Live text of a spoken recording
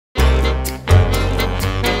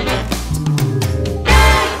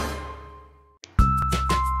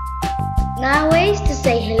9 ways to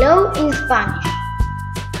say hello in Spanish.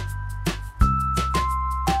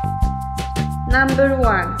 Number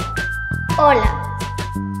 1. Hola,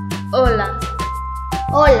 Hola.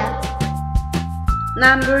 hola.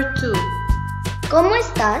 Number 2. ¿Cómo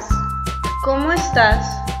estás? ¿Cómo estás?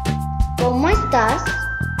 ¿Cómo estás?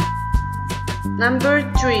 Number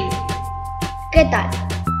 3. ¿Qué tal?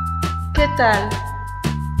 ¿Qué tal?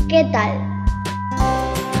 ¿Qué tal?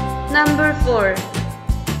 Number 4.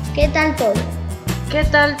 ¿Qué tal todo? ¿Qué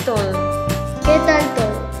tal todo? ¿Qué tal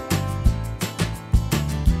todo?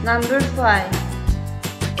 Number 5.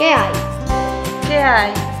 ¿Qué hay? ¿Qué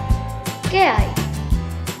hay? ¿Qué hay?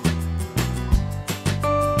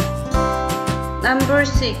 Number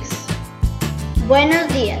 6. Buenos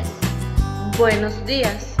días. Buenos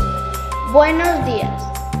días. Buenos días.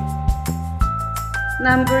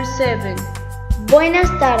 Number 7. Buenas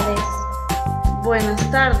tardes.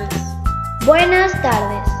 Buenas tardes. Buenas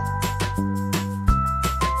tardes.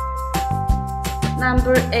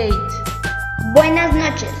 Number 8. Buenas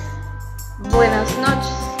noches. Buenas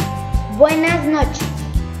noches. Buenas noches.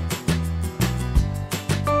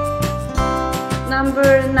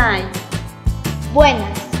 Number 9.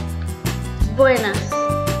 Buenas. Buenas.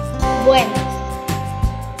 Buenas.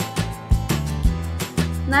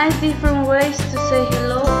 9 different ways to say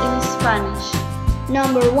hello in Spanish.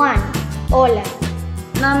 Number 1. Hola.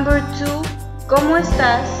 Number 2. ¿Cómo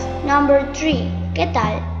estás? Number 3. ¿Qué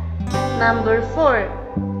tal? Number 4.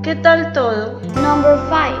 ¿Qué tal todo? Number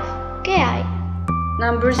 5. ¿Qué hay?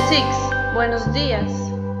 Number 6. Buenos días.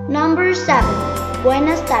 Number 7.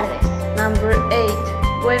 Buenas tardes. Number 8.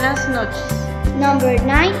 Buenas noches. Number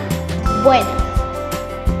 9. Buenas.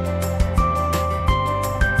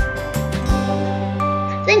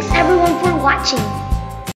 Thanks everyone for watching.